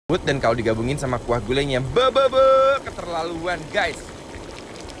Dan kalau digabungin sama kuah gulainya, keterlaluan guys.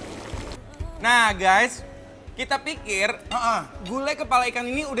 Nah guys, kita pikir gulai kepala ikan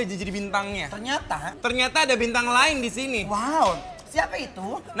ini udah jadi bintangnya. Ternyata ada bintang lain di sini. Wow, siapa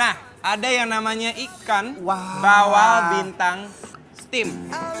itu? Nah, ada yang namanya ikan bawal bintang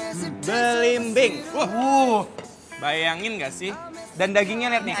steam belimbing. Bayangin gak sih? Dan dagingnya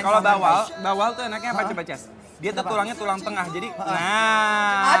lihat nih, kalau bawal tuh enaknya apa coba Ces? Dia tuh tulangnya tulang tengah, jadi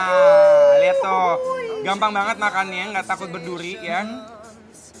lihat tuh, gampang banget makannya, nggak takut berduri ya,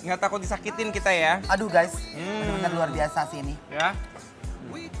 nggak takut disakitin kita ya. Aduh guys, benar-benar luar biasa sih ini. Ya.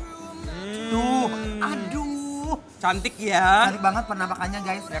 Tuh, aduh, cantik ya. cantik banget penampakannya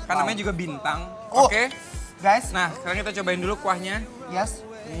guys. Ya kan namanya juga bintang. Oh. Oke. Guys, Nah, sekarang kita cobain dulu kuahnya. yes.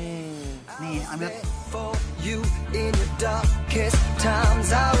 Nih, ambil.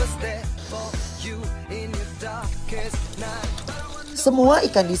 Semua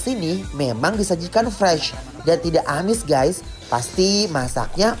ikan di sini memang disajikan fresh dan tidak amis guys. Pasti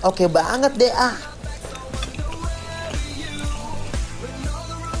masaknya oke banget deh ah.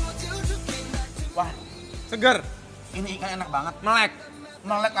 Wah, Seger, ini ikan enak banget. melek.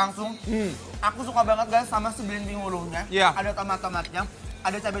 Melek langsung. Aku suka banget guys sama si belimbing ulunya. Iya. Ada tomat-tomatnya,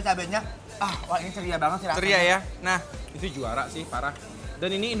 ada cabai-cabainya. Wah ini ceria banget sih rasanya. Ceria ya. Nah, itu juara sih, parah. Dan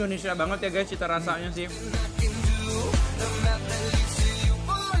ini Indonesia banget ya guys cita rasanya sih.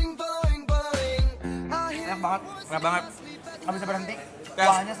 Enak banget. Enak banget. Nggak bisa berhenti. Guys.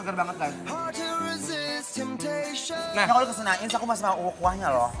 Kuahnya segar banget guys. Nah, Kalau kesenain aku masih mau kuahnya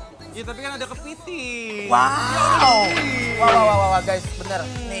loh. ya tapi kan ada kepiting. Wow. Wow guys, bener.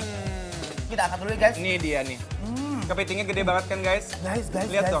 Nih, kita angkat dulu ya guys. Ini dia nih. Kepitingnya gede banget kan guys? Guys,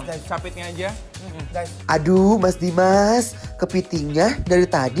 Lihat dong, guys. capitnya aja. Guys, Aduh Mas Dimas, kepitingnya dari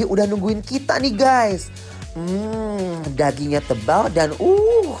tadi udah nungguin kita nih guys. Dagingnya tebal dan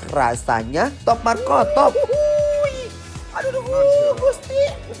rasanya top markotop. aduh, Gusti.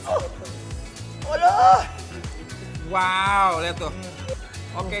 Aduh. Wow, lihat tuh.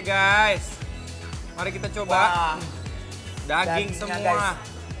 Oke guys, mari kita coba. Wah. Daging Dagingnya, semua. guys.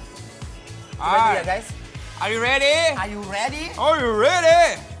 Ready ya Alright. guys? Are you ready? Are you ready? Are you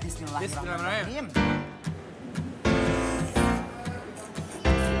ready? Bismillahirrahmanirrahim.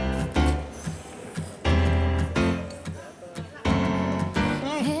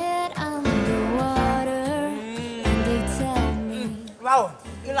 Wow,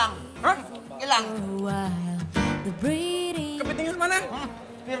 hilang. Hah? Hilang. Kepitingnya kemana?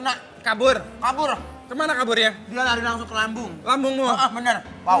 Firna, Kabur. kabur. Kemana kaburnya? Dia lari langsung ke lambung. Lambungmu. Bener.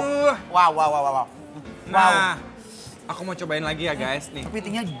 Wow. Wow. Nah, aku mau cobain lagi ya guys nih.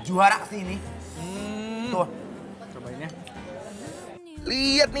 Kepitingnya juara sih ini. Tuh. Cobain ya.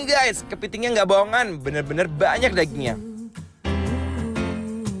 Lihat nih guys, kepitingnya nggak bohongan, bener-bener banyak dagingnya.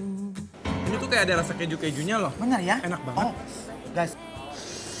 Ini tuh kayak ada rasa keju-kejunya loh. Bener ya? Enak banget. Oh, guys.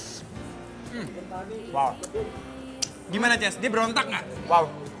 Wow. Gimana Ces? Dia berontak nggak?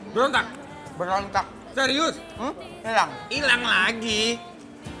 Wow. Berontak? Berontak. Serius? Hilang. Hilang lagi.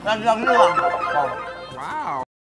 Lagi doang. Wow. Wow.